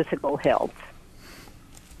and physical health?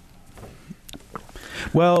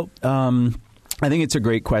 Well, I think it's a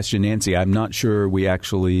great question, Nancy. I'm not sure we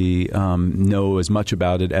actually know as much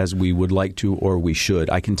about it as we would like to or we should.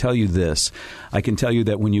 I can tell you this. I can tell you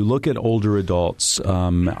that when you look at older adults,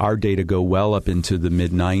 our data go well up into the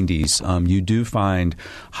mid-90s. You do find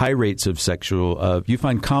high rates of you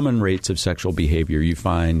find common rates of sexual behavior. You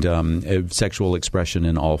find sexual expression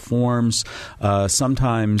in all forms.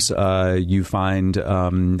 Sometimes you find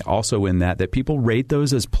also in that people rate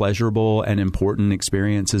those as pleasurable and important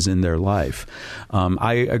experiences in their life.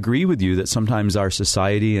 I agree with you that sometimes our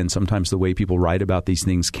society and sometimes the way people write about these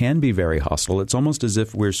things can be very hostile. It's almost as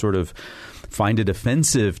if we're sort of find it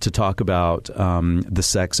offensive to talk about the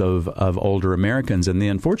sex of older Americans. And the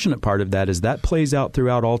unfortunate part of that is that plays out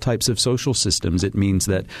throughout all types of social systems. It means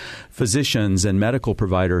that physicians and medical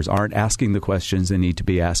providers aren't asking the questions they need to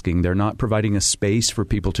be asking. They're not providing a space for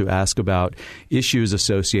people to ask about issues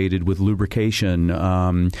associated with lubrication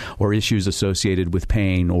or issues associated with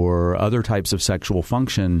pain or other types of sexual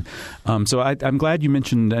function. So I'm glad you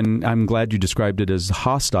mentioned, and I'm glad you described it as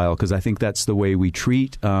hostile, because I think that's the way we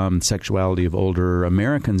treat sexuality of older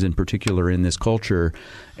Americans in particular in this culture.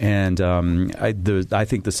 And I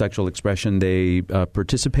think the sexual expression they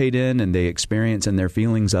participate in and they experience and their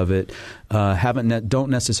feelings of it don't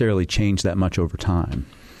necessarily change that much over time.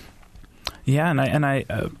 Yeah, and I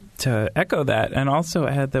to echo that, and also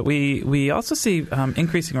add that we also see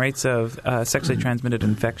increasing rates of sexually transmitted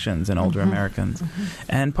infections in older Americans.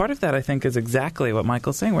 And part of that, I think, is exactly what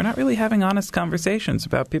Michael's saying. We're not really having honest conversations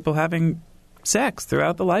about people having sex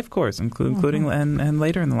throughout the life course, including and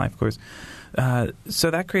later in the life course.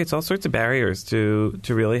 So that creates all sorts of barriers to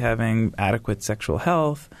really having adequate sexual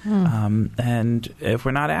health. And if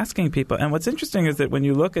we're not asking people, and what's interesting is that when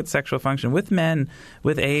you look at sexual function with men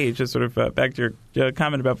with age, is sort of back to your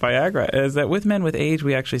comment about Viagra, is that with men with age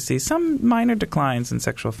we actually see some minor declines in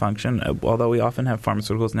sexual function, although we often have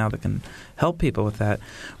pharmaceuticals now that can help people with that.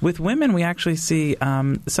 With women we actually see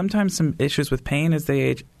sometimes some issues with pain as they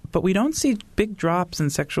age, but we don't see big drops in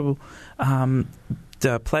sexual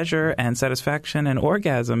pleasure and satisfaction and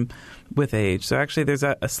orgasm with age. So actually there's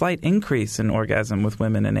a slight increase in orgasm with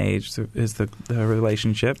women in age is the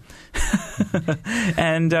relationship.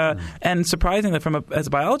 And surprisingly, as a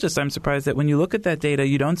biologist, I'm surprised that when you look at that data,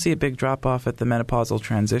 you don't see a big drop-off at the menopausal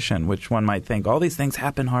transition, which one might think all these things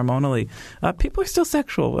happen hormonally. People are still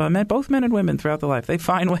sexual, both men and women throughout the life. They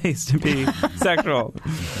find ways to be sexual.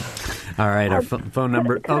 All right, our phone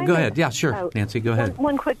number. Go ahead. Yeah, sure. Nancy, go ahead.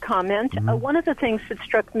 One quick comment. Mm-hmm. One of the things that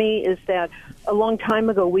struck me is that a long time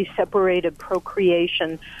ago we separated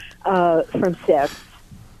procreation from sex.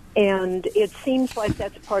 And it seems like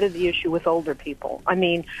that's part of the issue with older people. I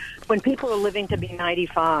mean, when people are living to be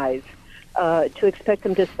 95, to expect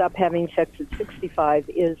them to stop having sex at 65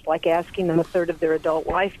 is like asking them a third of their adult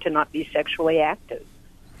life to not be sexually active.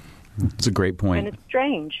 That's a great point. And it's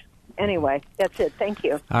strange. Anyway, that's it. Thank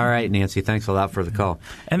you. All right, Nancy, thanks a lot for the call.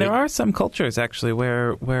 And there are some cultures, actually,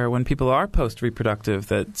 where when people are post-reproductive,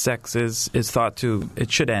 that sex is thought to,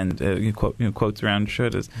 it should end, quotes around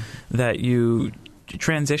should, is that you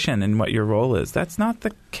transition in what your role is. That's not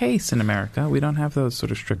the case in America. We don't have those sort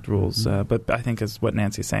of strict rules. But I think is what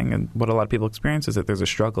Nancy's saying, and what a lot of people experience is that there's a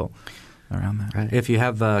struggle around that. Right. If you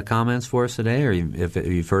have comments for us today, or if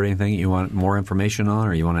you've heard anything you want more information on,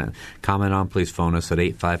 or you want to comment on, please phone us at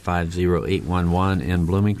 855-0811 in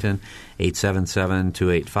Bloomington,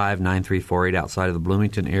 877-285-9348 outside of the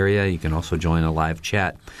Bloomington area. You can also join a live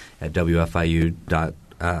chat at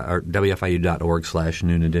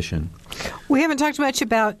WFIU.org/Noon Edition. We haven't talked much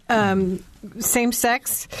about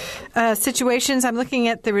same-sex situations. I'm looking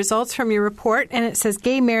at the results from your report, and it says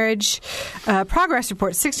gay marriage progress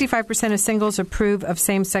report. 65% of singles approve of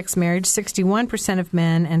same-sex marriage, 61% of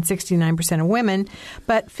men and 69% of women.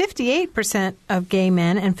 But 58% of gay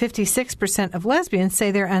men and 56% of lesbians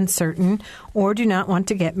say they're uncertain or do not want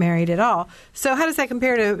to get married at all. So how does that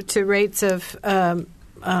compare to rates of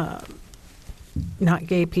not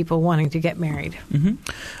gay people wanting to get married?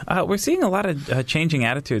 Mm-hmm. We're seeing a lot of changing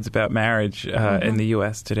attitudes about marriage in the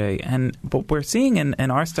U.S. today. And what we're seeing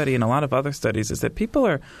in our study and a lot of other studies is that people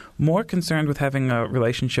are more concerned with having a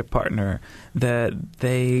relationship partner that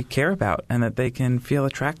they care about and that they can feel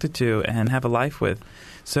attracted to and have a life with.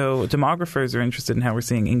 So demographers are interested in how we're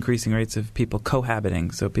seeing increasing rates of people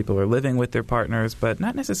cohabiting. So people are living with their partners, but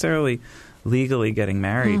not necessarily legally getting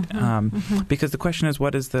married, because the question is,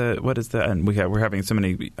 what is the and we're having so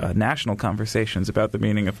many national conversations about the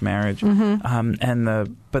meaning of marriage,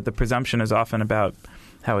 but the presumption is often about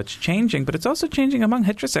how it's changing, but it's also changing among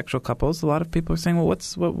heterosexual couples. A lot of people are saying, well,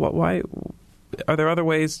 why are there other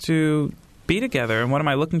ways to be together, and what am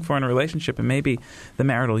I looking for in a relationship? And maybe the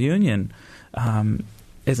marital union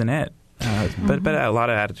isn't it. But a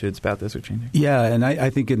lot of attitudes about this are changing. Yeah, and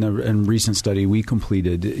I think in a recent study we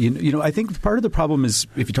completed, I think part of the problem is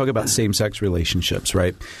if you talk about same-sex relationships,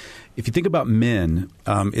 right? If you think about men,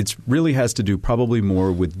 it really has to do probably more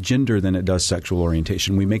with gender than it does sexual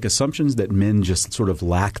orientation. We make assumptions that men just sort of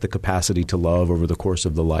lack the capacity to love over the course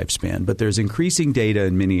of the lifespan. But there's increasing data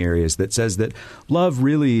in many areas that says that love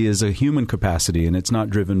really is a human capacity, and it's not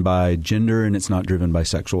driven by gender and it's not driven by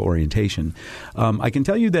sexual orientation. I can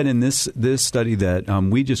tell you that in this study that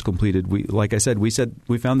we just completed, we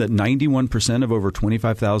found that 91% of over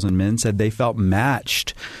 25,000 men said they felt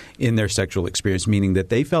matched in their sexual experience, meaning that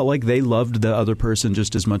they felt like they loved the other person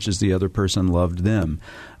just as much as the other person loved them.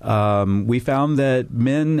 We found that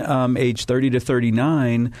men aged 30 to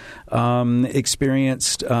 39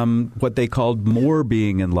 experienced what they called more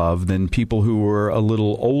being in love than people who were a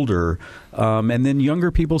little older. And then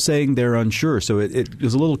younger people saying they're unsure. So it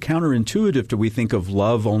is a little counterintuitive to we think of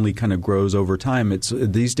love only kind of grows over time.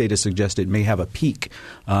 These data suggest it may have a peak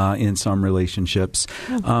in some relationships.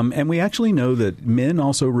 And we actually know that men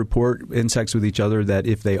also report in sex with each other that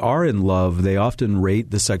if they are in love, they often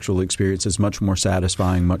rate the sexual experience as much more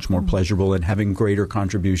satisfying, much more pleasurable, and having greater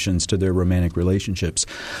contributions to their romantic relationships.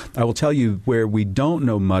 I will tell you where we don't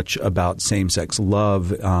know much about same-sex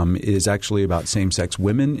love is actually about same-sex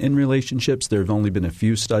women in relationships. There have only been a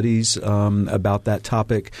few studies about that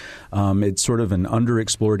topic. It's sort of an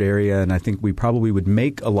underexplored area, and I think we probably would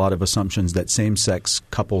make a lot of assumptions that same-sex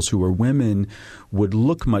couples who are women would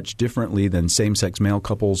look much differently than same-sex male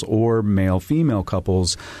couples or male-female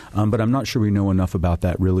couples, but I'm not sure we know enough about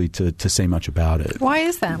that really to say much about it. Why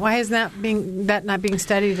is that? Why is that not being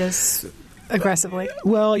studied as aggressively?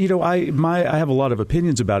 Well, I have a lot of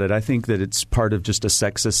opinions about it. I think that it's part of just a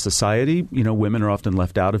sexist society. Women are often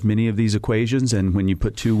left out of many of these equations, and when you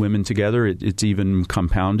put two women together, it's even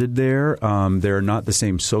compounded there. There are not the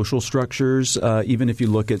same social structures. Even if you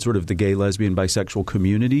look at sort of the gay, lesbian, bisexual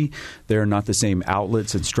community, there are not the same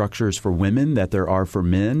outlets and structures for women that there are for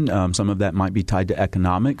men. Some of that might be tied to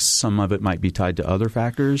economics. Some of it might be tied to other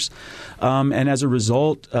factors. And as a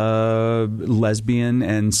result, lesbian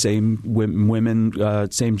and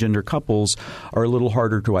women, same-gender couples, are a little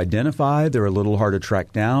harder to identify. They're a little harder to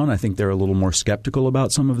track down. I think they're a little more skeptical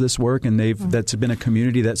about some of this work, and that's been a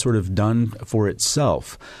community that's sort of done for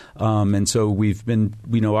itself. And so we've been,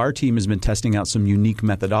 our team has been testing out some unique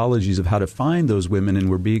methodologies of how to find those women, and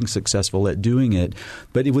we're being successful at doing it.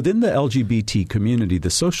 But within the LGBT community, the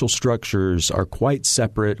social structures are quite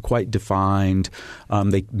separate, quite defined.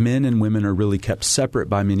 Men and women are really kept separate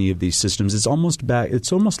by many of these systems. It's almost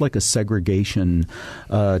like a segregation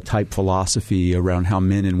type philosophy around how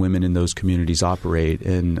men and women in those communities operate.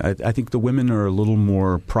 And I think the women are a little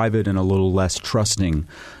more private and a little less trusting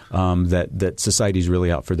that society's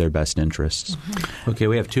really out for their best interests. Mm-hmm. Okay,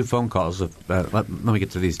 we have 2 phone calls. Let me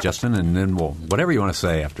get to these, Justin, and then whatever you want to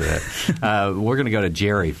say after that. We're going to go to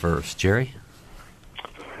Jerry first. Jerry?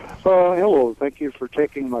 Hello. Thank you for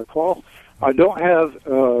taking my call. I don't have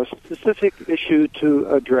a specific issue to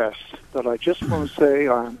address, but I just want to say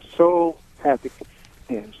I'm so happy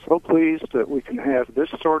and so pleased that we can have this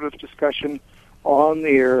sort of discussion on the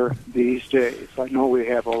air these days. I know we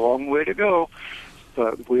have a long way to go,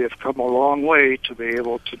 but we have come a long way to be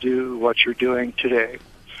able to do what you're doing today.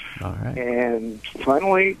 All right. And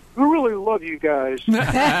finally, I really love you guys.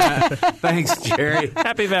 Thanks, Jerry.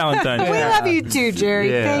 Happy Valentine's Day. We love you too,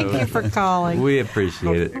 Jerry. Yeah. Thank you for calling. We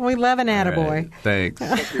appreciate it. We love an attaboy. All right. Thanks.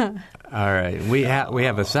 All right. We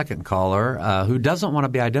have a second caller who doesn't want to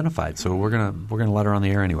be identified, so we're gonna let her on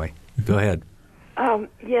the air anyway. Go ahead.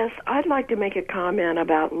 Yes, I'd like to make a comment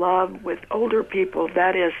about love with older people.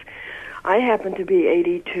 That is, I happen to be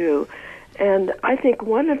 82, and I think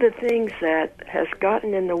one of the things that has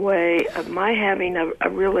gotten in the way of my having a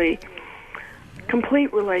really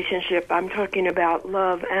complete relationship, I'm talking about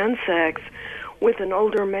love and sex, with an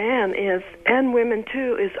older man is, and women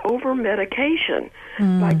too, is over-medication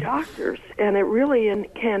by doctors, and it really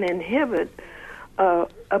can inhibit a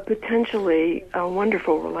potentially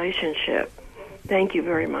wonderful relationship. Thank you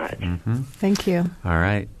very much. Mm-hmm. Thank you. All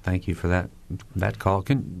right. Thank you for that call.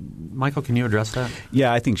 Michael, can you address that?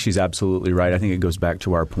 Yeah, I think she's absolutely right. I think it goes back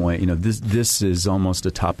to our point. This is almost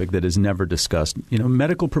a topic that is never discussed.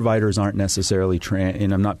 Medical providers aren't necessarily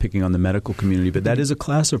and I'm not picking on the medical community, but that is a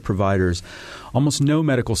class of providers. Almost no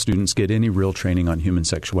medical students get any real training on human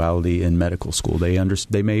sexuality in medical school.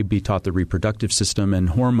 They may be taught the reproductive system and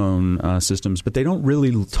hormone systems, but they don't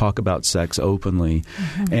really talk about sex openly.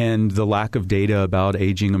 Mm-hmm. And the lack of data about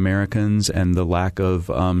aging Americans and the lack of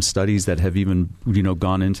studies that have even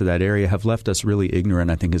gone into that area have left us really ignorant,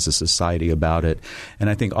 I think, as a society about it. And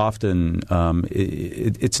I think often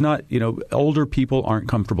it's not, older people aren't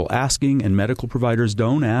comfortable asking, and medical providers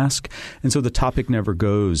don't ask, and so the topic never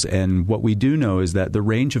goes. And what we do know is that the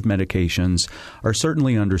range of medications are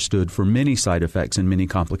certainly understood for many side effects and many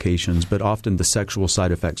complications, but often the sexual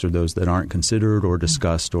side effects are those that aren't considered or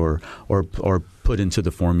discussed or put into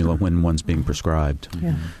the formula when one's being prescribed.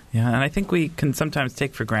 Yeah. Yeah, and I think we can sometimes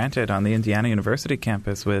take for granted on the Indiana University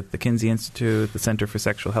campus with the Kinsey Institute, the Center for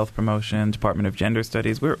Sexual Health Promotion, Department of Gender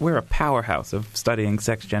Studies. We're a powerhouse of studying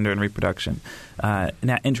sex, gender, and reproduction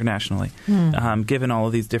internationally, given all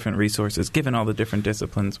of these different resources, given all the different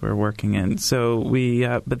disciplines we're working in. So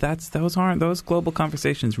those global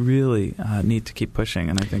conversations really need to keep pushing,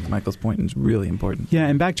 and I think Michael's point is really important. Yeah,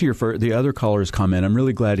 and back to the other caller's comment, I'm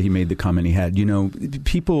really glad he made the comment he had.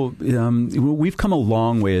 People, we've come a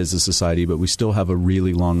long way as a society, but we still have a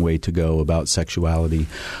really long way to go about sexuality.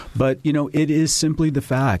 But, it is simply the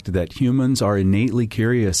fact that humans are innately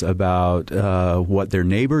curious about what their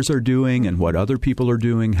neighbors are doing and what other people are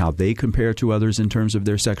doing, how they compare to others in terms of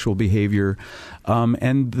their sexual behavior.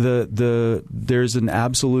 And there's an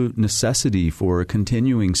absolute necessity for a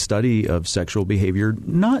continuing study of sexual behavior,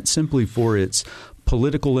 not simply for its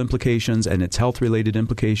political implications and its health-related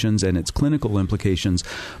implications and its clinical implications,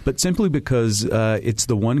 but simply because it's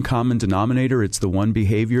the one common denominator, it's the one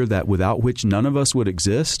behavior that without which none of us would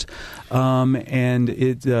exist. And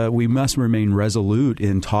we must remain resolute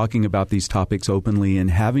in talking about these topics openly and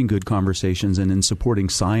having good conversations and in supporting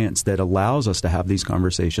science that allows us to have these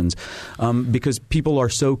conversations because people are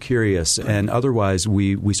so curious, and otherwise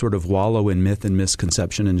we sort of wallow in myth and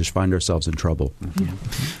misconception and just find ourselves in trouble.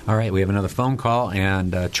 Mm-hmm. All right, we have another phone call.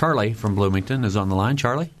 And Charlie from Bloomington is on the line.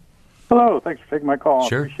 Charlie? Hello. Thanks for taking my call.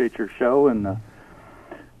 Sure. I appreciate your show. And,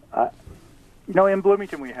 in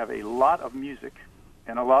Bloomington we have a lot of music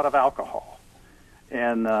and a lot of alcohol.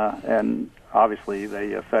 And obviously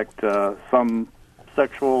they affect some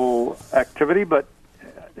sexual activity, but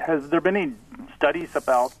has there been any studies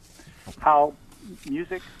about how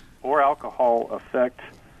music or alcohol affect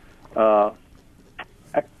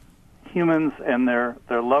humans and their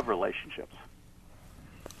love relationships?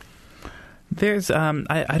 There's,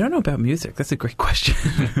 I don't know about music. That's a great question.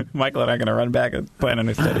 Michael and I are going to run back and plan a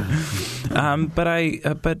new study.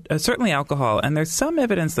 But certainly alcohol. And there's some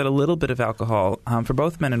evidence that a little bit of alcohol for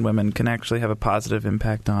both men and women can actually have a positive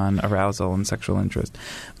impact on arousal and sexual interest.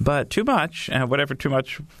 But too much, whatever too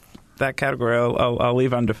much, that category I'll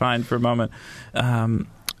leave undefined for a moment.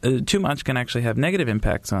 Too much can actually have negative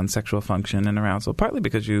impacts on sexual function and arousal, partly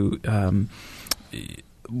because you...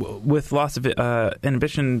 with loss of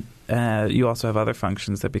inhibition, you also have other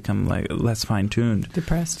functions that become less fine-tuned.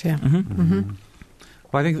 Depressed, yeah. Mm-hmm. Mm-hmm.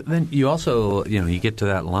 Well, I think then you also, you get to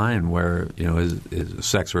that line where, is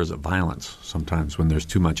sex or is it violence sometimes when there's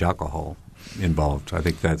too much alcohol involved. I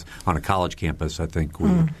think that's on a college campus. I think we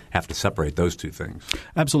have to separate those two things.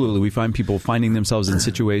 Absolutely. We find people finding themselves in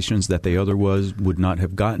situations that they otherwise would not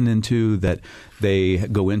have gotten into, that they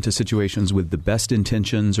go into situations with the best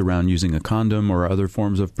intentions around using a condom or other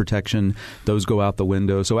forms of protection. Those go out the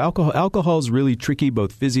window. So alcohol is really tricky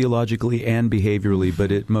both physiologically and behaviorally,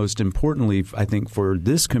 but it most importantly, I think, for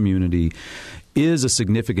this community is a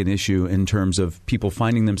significant issue in terms of people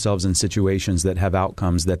finding themselves in situations that have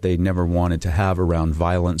outcomes that they never wanted to have around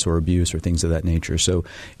violence or abuse or things of that nature. So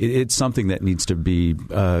it's something that needs to be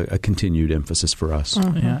a continued emphasis for us.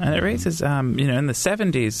 Mm-hmm. Yeah, and it raises, in the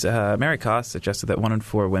 70s, Mary Koss suggested that 1 in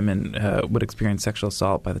 4 women would experience sexual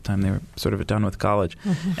assault by the time they were sort of done with college.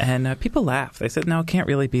 Mm-hmm. And people laughed. They said, no, it can't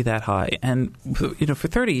really be that high. And, for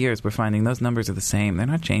 30 years, we're finding those numbers are the same. They're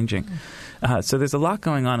not changing. So there's a lot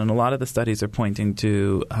going on, and a lot of the studies are pointing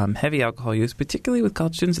to heavy alcohol use, particularly with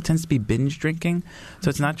college students. It tends to be binge drinking. So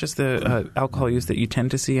it's not just the alcohol use that you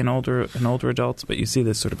tend to see in older adults, but you see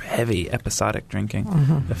this sort of heavy episodic drinking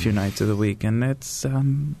a few nights of the week, and it's a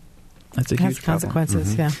huge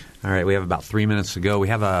consequences. Mm-hmm. Yeah. All right, we have about 3 minutes to go. We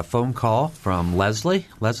have a phone call from Leslie.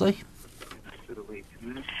 Leslie?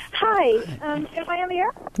 Hi, am I on the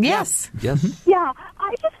air? Yes. Yes. Yeah,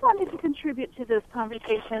 I just wanted to contribute to this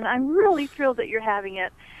conversation. I'm really thrilled that you're having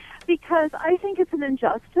it because I think it's an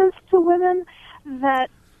injustice to women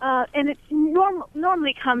that, and it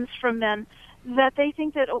normally comes from men, that they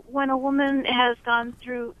think that when a woman has gone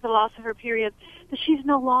through the loss of her period, that she's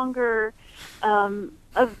no longer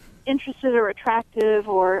interested or attractive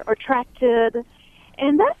or attracted.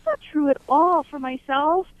 And that's not true at all for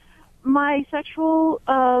myself. My sexual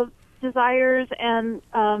desires and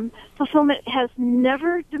fulfillment has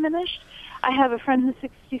never diminished. I have a friend who's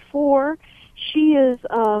 64. She is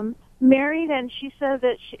married, and she said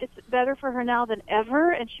that it's better for her now than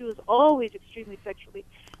ever, and she was always extremely sexually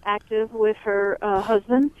active with her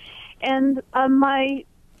husband. And my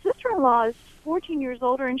sister-in-law is 14 years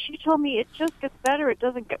older, and she told me it just gets better. It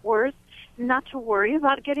doesn't get worse. Not to worry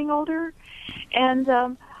about getting older.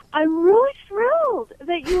 And I'm really thrilled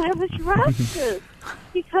that you have addressed this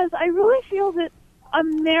because I really feel that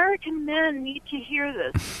American men need to hear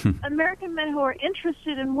this. American men who are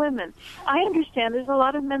interested in women. I understand there's a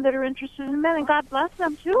lot of men that are interested in men, and God bless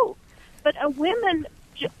them too. But women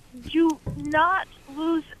do not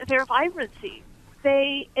lose their vibrancy.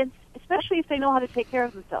 Especially if they know how to take care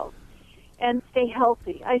of themselves and stay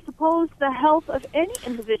healthy. I suppose the health of any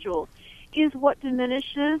individual is what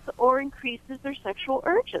diminishes or increases their sexual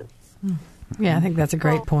urges. Yeah, I think that's a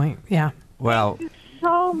great point. Yeah. Well, thank you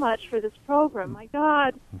so much for this program. My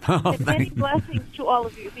God. And many blessings to all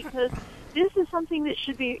of you because this is something that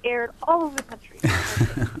should be aired all over the country.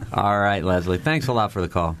 All right, Leslie. Thanks a lot for the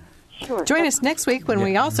call. Sure. Join us next week when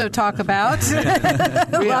we also talk about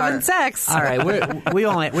love and sex. All right, we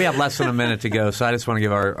have less than a minute to go, so I just want to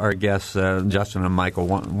give our guests, Justin and Michael,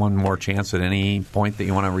 one more chance at any point that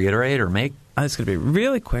you want to reiterate or make. It's going to be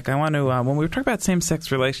really quick. I want to, when we talk about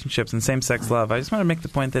same-sex relationships and same-sex love, I just want to make the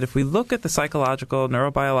point that if we look at the psychological,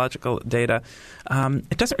 neurobiological data,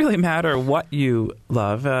 it doesn't really matter what you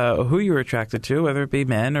love, who you're attracted to, whether it be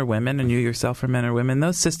men or women, and you yourself are men or women.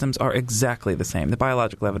 Those systems are exactly the same. The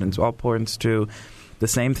biological evidence all points to the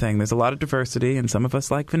same thing. There's a lot of diversity, and some of us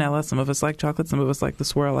like vanilla, some of us like chocolate, some of us like the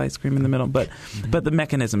swirl ice cream in the middle, but the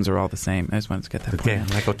mechanisms are all the same. I just wanted to get that point.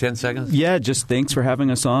 Okay, Michael, 10 seconds? Yeah, just thanks for having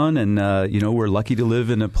us on, and we're lucky to live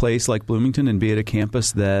in a place like Bloomington and be at a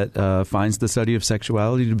campus that finds the study of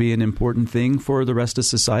sexuality to be an important thing for the rest of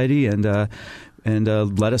society, and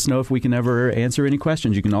let us know if we can ever answer any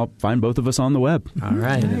questions. You can all find both of us on the web. All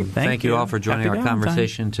right. Thank you all for joining our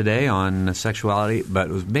conversation today on sexuality, but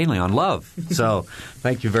it was mainly on love. So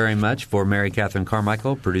thank you very much for Mary Catherine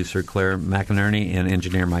Carmichael, producer Claire McInerney, and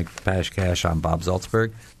engineer Mike Pashkash. I'm Bob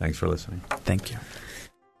Zaltzberg. Thanks for listening. Thank you.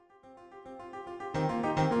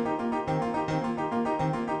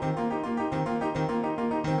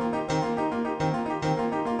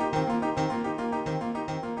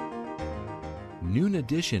 Noon Noon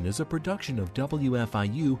Edition is a production of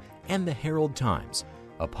WFIU and the Herald Times.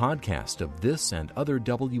 A podcast of this and other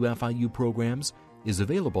WFIU programs is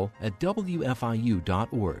available at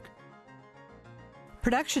WFIU.org.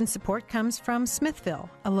 Production support comes from Smithville,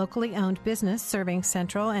 a locally owned business serving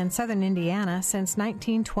central and southern Indiana since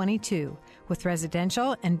 1922, with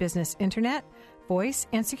residential and business internet, voice,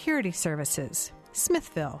 and security services.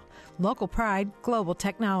 Smithville, local pride, global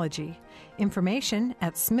technology. Information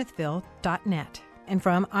at smithville.net. And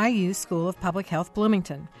from IU School of Public Health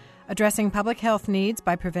Bloomington, addressing public health needs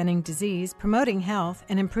by preventing disease, promoting health,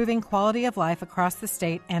 and improving quality of life across the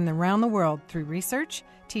state and around the world through research,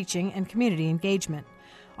 teaching, and community engagement.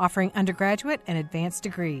 Offering undergraduate and advanced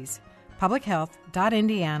degrees.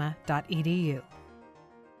 publichealth.indiana.edu.